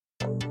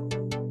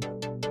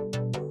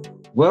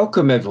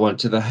Welcome, everyone,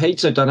 to the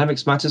HSO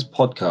Dynamics Matters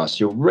podcast,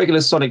 your regular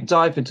sonic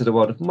dive into the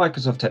world of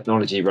Microsoft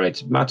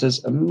technology-related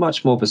matters and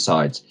much more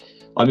besides.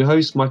 I'm your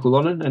host, Michael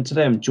Lonnan, and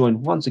today I'm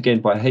joined once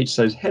again by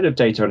HSO's Head of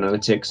Data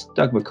Analytics,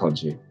 Doug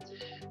McConjue.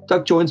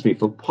 Doug joins me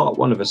for part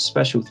one of a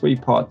special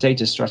three-part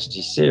data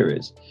strategy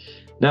series.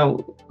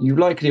 Now, you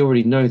likely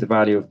already know the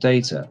value of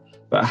data,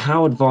 but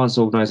how advanced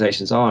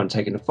organizations are in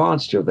taking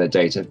advantage of their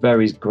data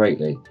varies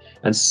greatly,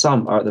 and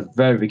some are at the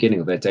very beginning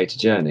of their data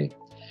journey.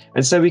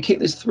 And so we kick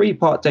this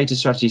three-part data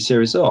strategy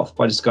series off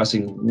by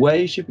discussing where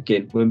you should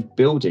begin when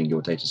building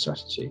your data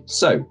strategy.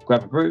 So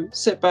grab a brew,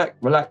 sit back,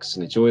 relax,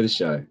 and enjoy the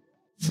show.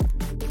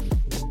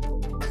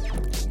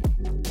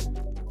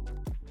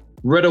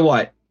 Red or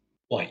white?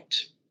 White.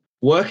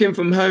 Working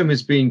from home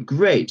has been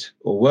great,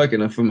 or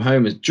working from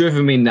home has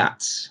driven me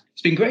nuts?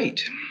 It's been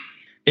great.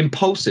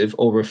 Impulsive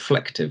or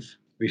reflective?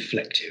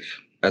 Reflective.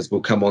 As we'll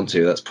come on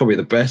to, that's probably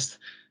the best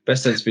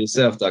sense for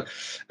yourself, Doug.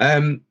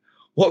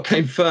 What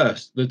came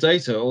first, the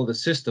data or the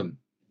system?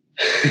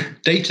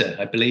 Data,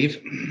 I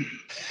believe.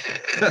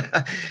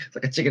 It's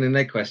like a chicken and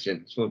egg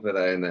question. Just want to put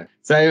that in there.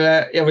 So,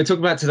 we're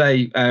talking about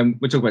today,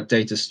 we're talking about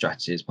data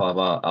strategy as part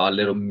of our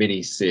little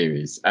mini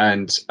series.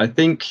 And I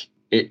think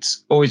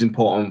it's always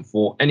important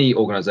for any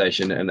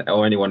organization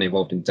or anyone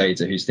involved in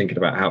data who's thinking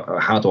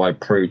about how do I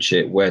approach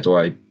it, where do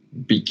I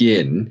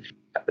begin,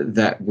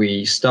 that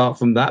we start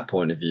from that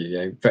point of view. You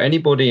know, for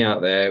anybody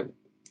out there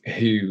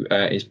who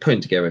is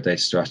putting together a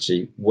data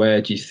strategy,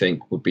 where do you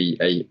think would be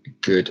a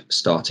good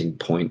starting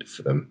point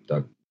for them,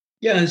 Doug?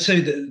 Yeah,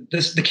 so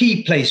the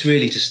key place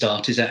really to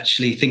start is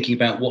actually thinking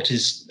about what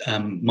is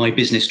my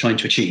business trying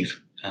to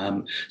achieve.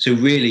 So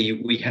really,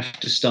 we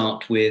have to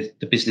start with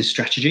the business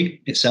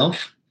strategy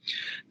itself.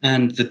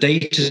 And the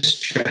data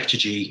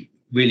strategy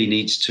really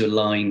needs to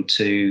align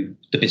to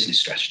the business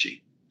strategy.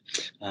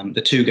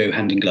 The two go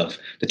hand in glove.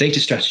 The data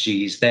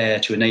strategy is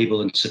there to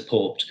enable and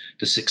support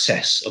the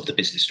success of the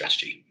business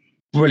strategy.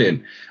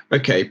 Brilliant.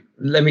 Okay,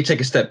 let me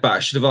take a step back. I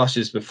should have asked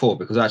you this before,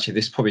 because actually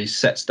this probably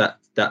sets that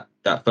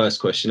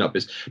first question up.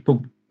 But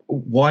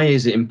why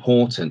is it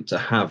important to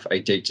have a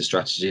data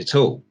strategy at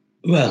all?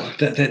 Well,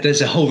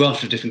 there's a whole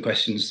raft of different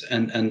questions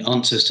and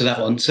answers to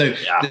that one. So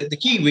the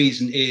key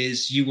reason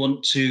is you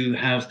want to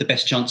have the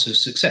best chance of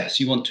success.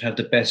 You want to have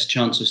the best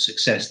chance of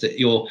success that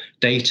your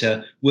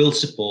data will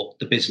support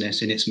the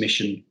business in its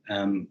mission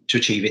to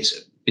achieve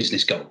its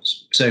business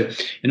goals. So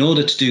in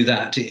order to do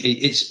that,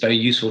 it's very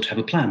useful to have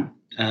a plan.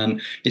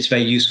 It's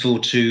very useful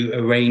to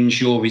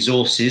arrange your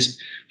resources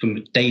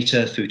from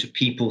data through to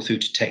people, through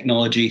to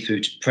technology,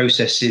 through to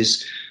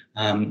processes,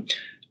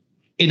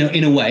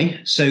 in a way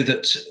so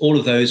that all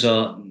of those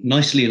are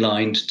nicely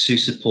aligned to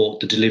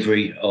support the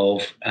delivery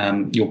of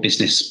your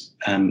business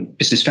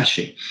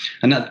strategy.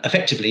 And that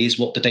effectively is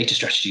what the data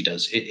strategy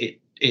does.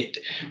 It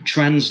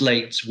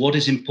translates what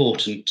is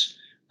important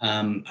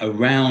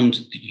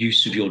around the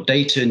use of your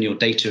data and your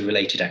data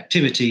related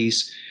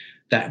activities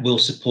that will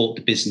support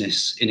the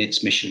business in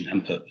its mission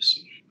and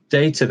purpose.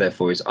 Data,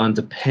 therefore, is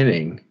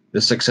underpinning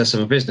the success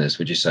of a business,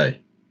 would you say?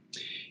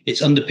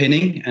 It's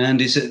underpinning and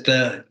is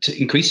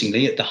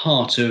increasingly at the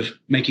heart of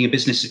making a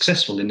business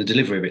successful in the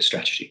delivery of its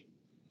strategy.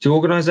 Do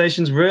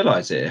organizations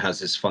realize it has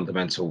this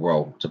fundamental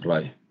role to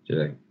play, do you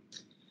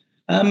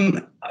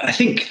think? I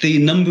think the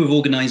number of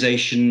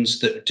organizations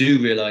that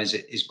do realize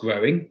it is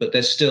growing, but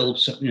there's still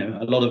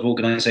a lot of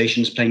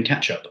organizations playing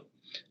catch up.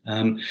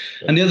 And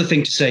the other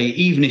thing to say,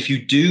 even if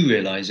you do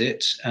realize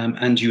it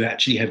and you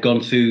actually have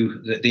gone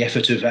through the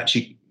effort of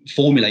actually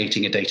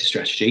formulating a data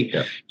strategy,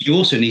 you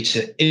also need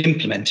to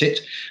implement it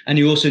and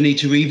you also need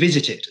to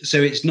revisit it. So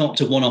it's not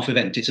a one-off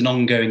event, it's an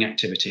ongoing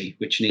activity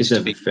which needs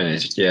to be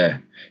finished. Yeah.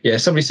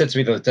 Somebody said to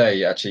me the other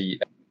day, actually,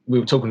 we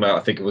were talking about,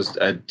 I think it was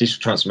a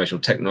digital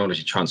transformational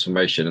technology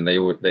transformation, and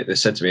they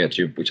said to me,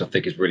 actually, which I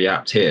think is really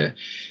apt here,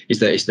 is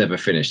that it's never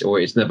finished or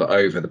it's never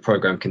over. The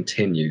program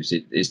continues.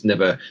 It's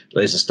never,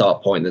 there's a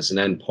start point, there's an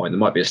end point. There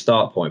might be a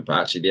start point, but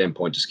actually the end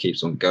point just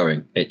keeps on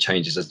going. It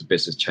changes as the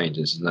business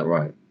changes. Isn't that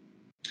right?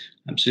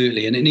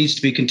 Absolutely. And it needs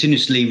to be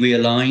continuously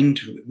realigned,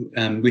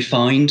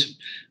 refined,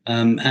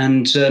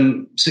 and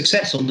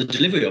success on the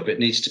delivery of it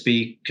needs to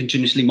be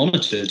continuously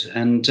monitored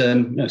and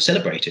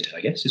celebrated, I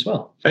guess, as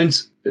well. And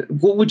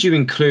what would you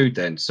include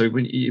then? So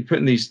when you're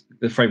putting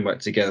the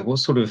framework together, what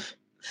sort of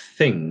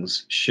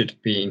things should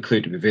be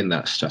included within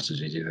that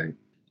strategy, do you think?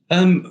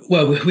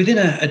 Well, within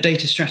a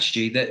data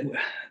strategy that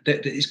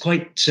is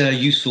quite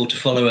useful to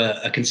follow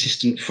a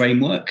consistent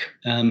framework.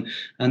 And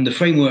the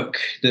framework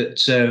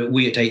that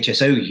we at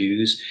HSO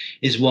use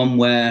is one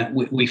where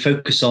we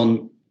focus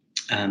on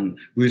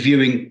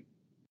reviewing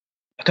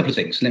a couple of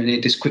things. Let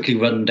me just quickly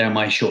run down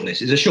my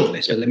shortlist. It's a short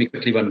list, but let me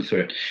quickly run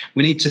through it.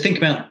 We need to think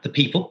about the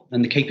people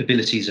and the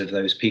capabilities of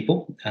those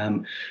people,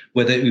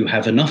 whether you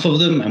have enough of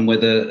them and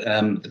whether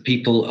the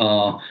people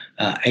are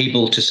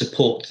able to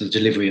support the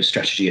delivery of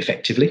strategy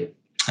effectively.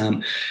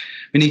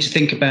 We need to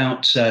think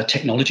about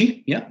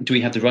technology. Do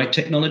we have the right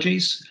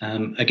technologies?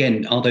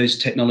 Again, are those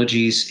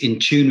technologies in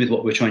tune with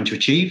what we're trying to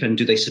achieve, and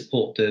do they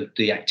support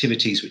the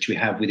activities which we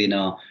have within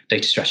our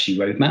data strategy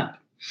roadmap?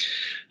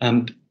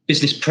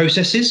 business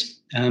processes,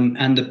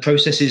 and the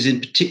processes in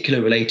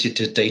particular related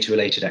to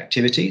data-related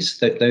activities.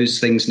 Those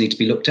things need to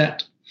be looked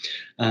at.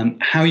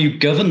 How you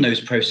govern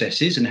those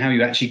processes and how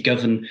you actually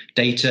govern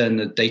data and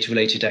the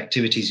data-related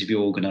activities of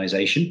your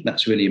organization.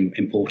 That's really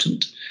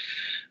important.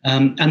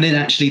 And then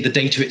actually the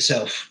data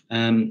itself.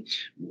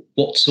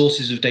 What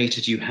sources of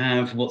data do you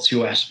have? What's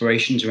your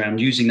aspirations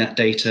around using that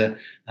data?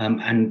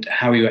 And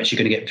how are you actually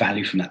going to get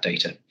value from that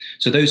data?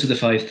 So those are the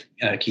 5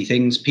 key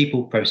things: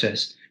 people,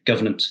 process,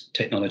 governance,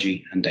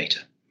 technology, and data.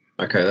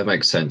 Okay, that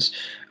makes sense.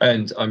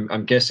 And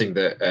I'm guessing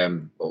that,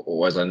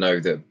 or as I know,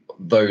 that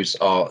those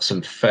are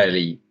some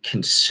fairly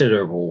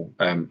considerable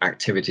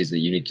activities that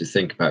you need to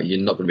think about.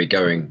 You're not going to be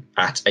going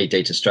at a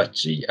data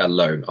strategy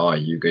alone, are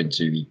you? You're going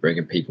to be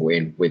bringing people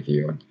in with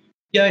you.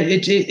 Yeah,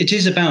 it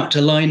is about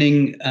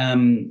aligning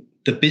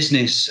the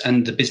business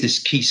and the business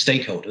key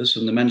stakeholders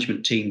from the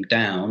management team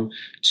down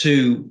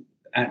to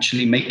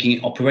actually making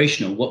it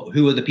operational.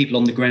 Who are the people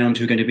on the ground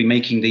who are going to be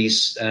making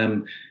these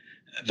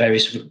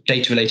various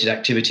data-related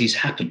activities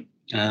happen?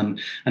 And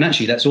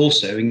actually, that's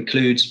also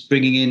includes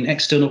bringing in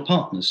external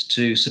partners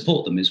to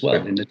support them as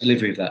well in the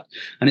delivery of that.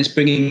 And it's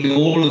bringing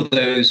all of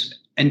those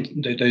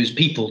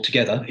people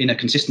together in a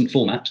consistent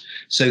format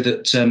so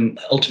that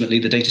ultimately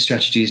the data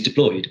strategy is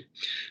deployed.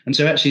 And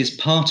so actually, as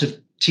part of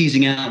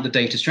teasing out the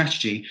data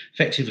strategy,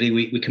 effectively,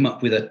 we come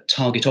up with a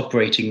target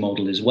operating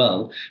model as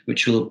well,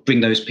 which will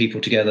bring those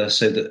people together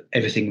so that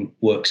everything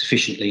works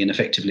efficiently and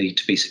effectively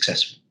to be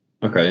successful.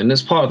 Okay, and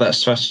as part of that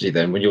strategy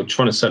then, when you're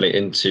trying to sell it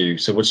into,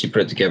 so once you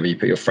put it together, you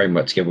put your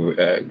framework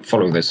together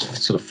following those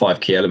sort of 5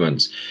 key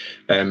elements,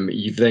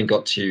 you've then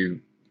got to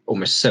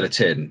almost sell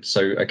it in.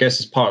 So I guess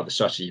as part of the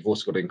strategy, you've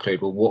also got to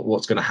include, well,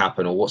 what's going to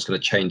happen or what's going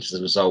to change as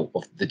a result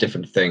of the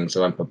different things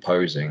that I'm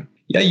proposing.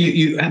 Yeah,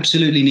 you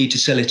absolutely need to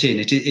sell it in.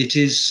 It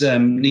is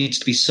needs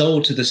to be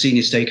sold to the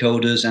senior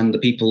stakeholders and the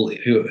people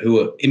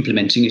who are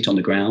implementing it on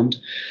the ground.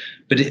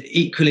 But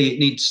equally, it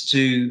needs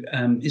to,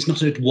 it's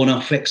not a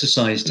one-off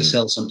exercise to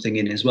sell something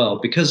in as well,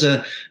 because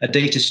a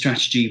data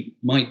strategy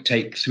might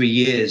take 3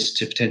 years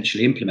to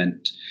potentially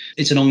implement.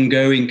 It's an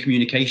ongoing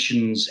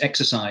communications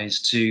exercise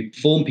to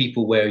form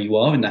people where you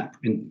are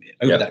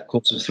over that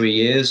course of 3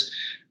 years,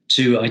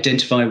 to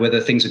identify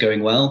whether things are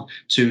going well,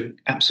 to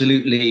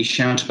absolutely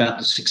shout about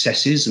the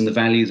successes and the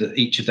value that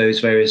each of those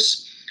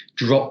various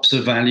drops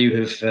of value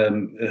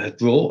have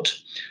brought,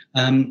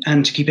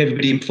 and to keep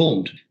everybody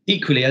informed.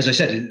 Equally, as I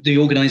said, the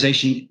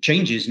organisation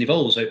changes and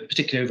evolves,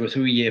 particularly over a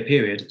 3-year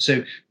period.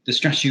 So the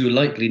strategy will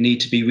likely need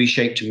to be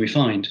reshaped and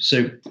refined.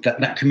 So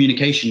that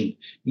communication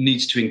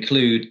needs to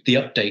include the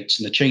updates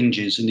and the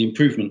changes and the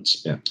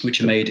improvements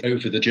which are made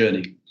over the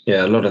journey.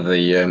 Yeah, a lot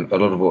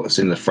of what's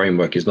in the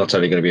framework is not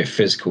only going to be a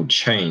physical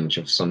change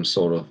of some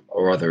sort of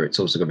or other, it's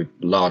also going to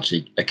be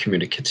largely a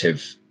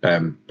communicative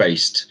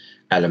based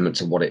element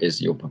of what it is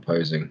that you're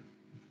proposing.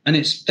 And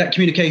it's that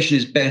communication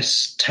is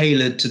best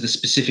tailored to the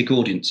specific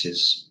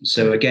audiences.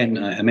 So again,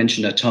 I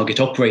mentioned a target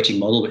operating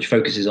model, which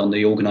focuses on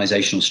the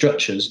organizational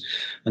structures.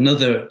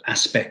 Another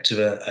aspect of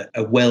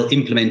a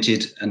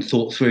well-implemented and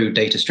thought-through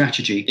data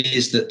strategy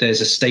is that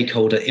there's a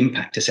stakeholder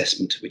impact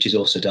assessment, which is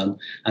also done,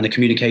 and a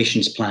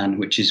communications plan,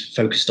 which is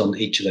focused on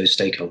each of those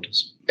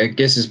stakeholders. I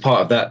guess as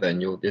part of that,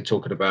 then you're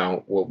talking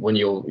about when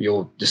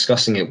you're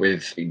discussing it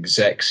with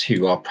execs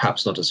who are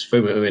perhaps not as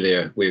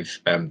familiar with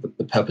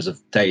the purpose of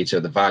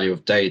data, the value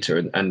of data,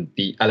 and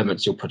the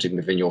elements you're putting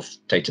within your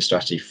data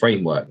strategy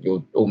framework.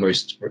 You're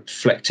almost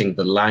reflecting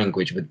the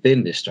language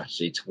within this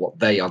strategy to what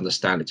they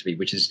understand it to be,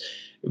 which is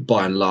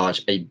by and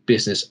large a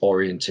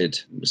business-oriented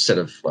set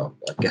of,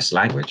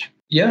 language.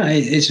 Yeah,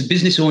 it's a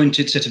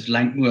business-oriented set of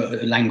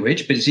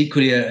language, but it's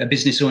equally a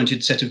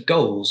business-oriented set of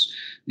goals.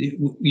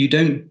 You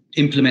don't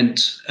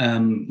implement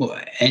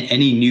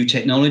any new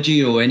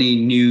technology or any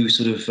new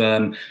sort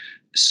of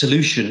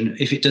solution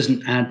if it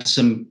doesn't add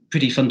some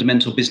pretty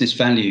fundamental business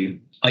value.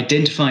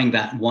 Identifying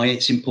that, why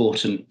it's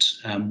important,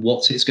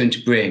 what it's going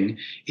to bring,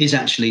 is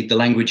actually the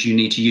language you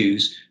need to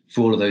use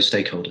for all of those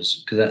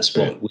stakeholders, because that's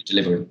what we're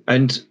delivering.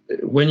 And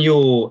when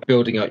you're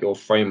building out your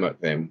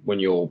framework, then when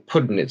you're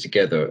putting it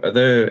together, are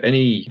there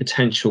any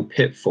potential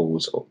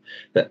pitfalls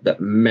that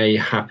may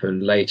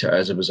happen later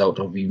as a result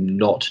of you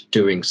not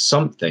doing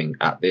something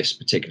at this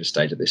particular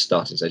stage, at this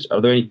starting stage? Are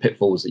there any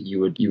pitfalls that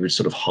you would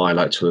sort of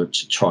highlight to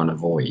try and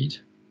avoid?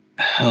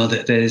 Oh,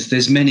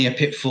 there's many a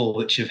pitfall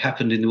which have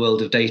happened in the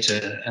world of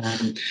data,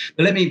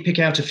 but let me pick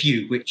out a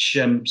few which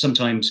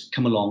sometimes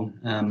come along,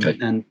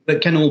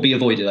 but can all be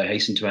avoided. I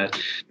hasten to add.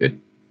 Good.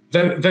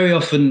 Very, very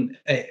often,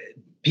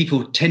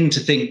 people tend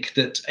to think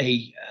that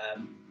an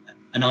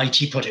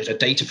IT project, a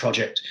data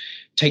project,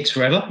 takes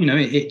forever.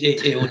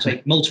 It will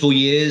take multiple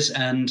years,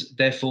 and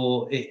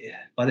therefore,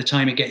 by the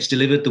time it gets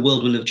delivered, the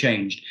world will have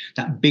changed.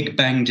 That big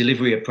bang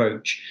delivery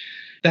approach.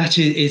 That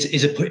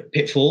is a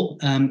pitfall.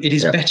 It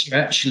is better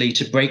actually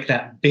to break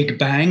that big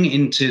bang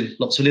into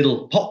lots of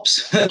little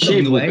pops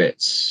along the way.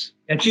 Bits.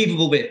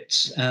 achievable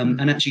bits,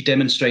 and actually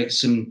demonstrate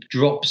some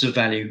drops of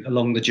value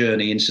along the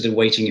journey instead of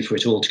waiting for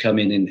it all to come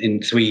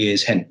in 3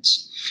 years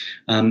hence.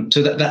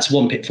 So that's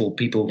one pitfall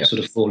people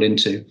sort of fall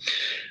into.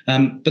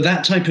 But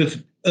that type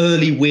of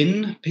early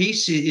win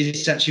piece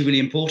is actually really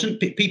important.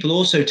 People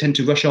also tend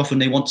to rush off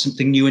and they want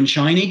something new and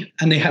shiny,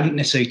 and they haven't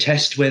necessarily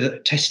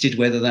tested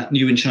whether that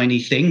new and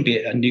shiny thing, be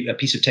it a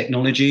piece of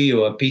technology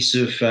or a piece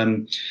of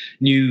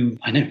new,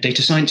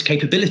 data science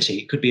capability,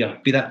 it could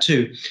be that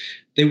too.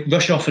 They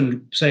rush off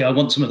and say, I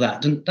want some of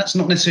that. And that's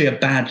not necessarily a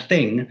bad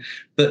thing,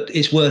 but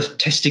it's worth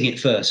testing it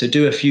first. So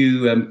do a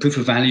few proof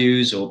of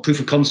values or proof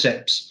of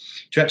concepts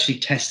to actually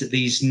test that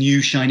these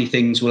new shiny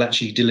things will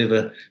actually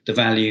deliver the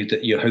value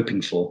that you're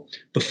hoping for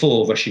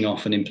before rushing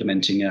off and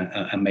implementing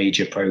a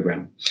major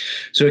program.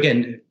 So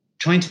again,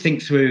 trying to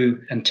think through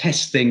and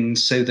test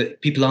things so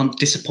that people aren't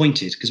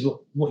disappointed, because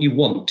what you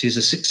want is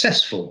a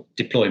successful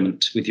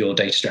deployment with your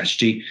data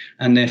strategy,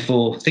 and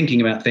therefore thinking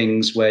about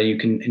things where you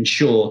can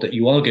ensure that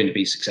you are going to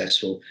be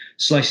successful,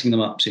 slicing them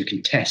up so you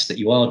can test that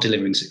you are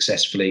delivering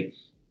successfully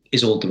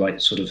is all the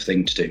right sort of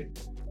thing to do.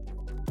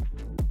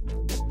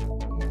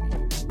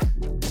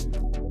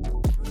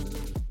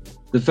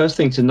 The first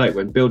thing to note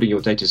when building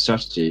your data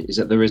strategy is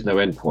that there is no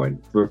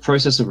endpoint. Through a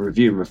process of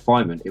review and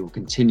refinement, it will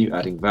continue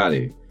adding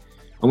value.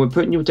 And when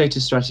putting your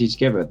data strategy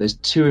together, there's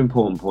two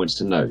important points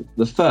to note.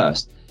 The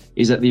first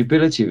is that the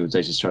ability of your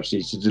data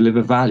strategy to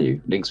deliver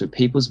value links with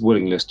people's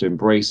willingness to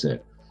embrace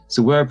it.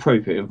 So where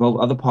appropriate, involve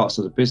other parts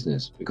of the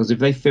business, because if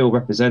they feel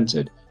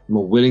represented, the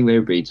more willing they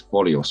will be to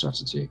follow your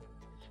strategy.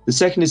 The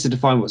second is to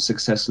define what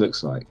success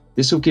looks like.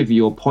 This will give you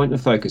your point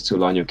of focus to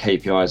align your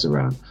KPIs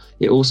around.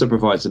 It also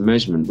provides a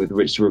measurement with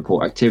which to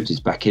report activities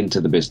back into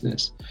the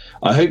business.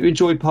 I hope you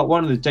enjoyed part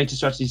 1 of the data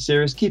strategy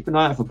series. Keep an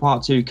eye out for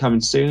part 2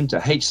 coming soon to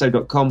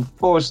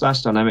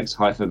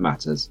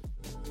hso.com/dynamics-matters.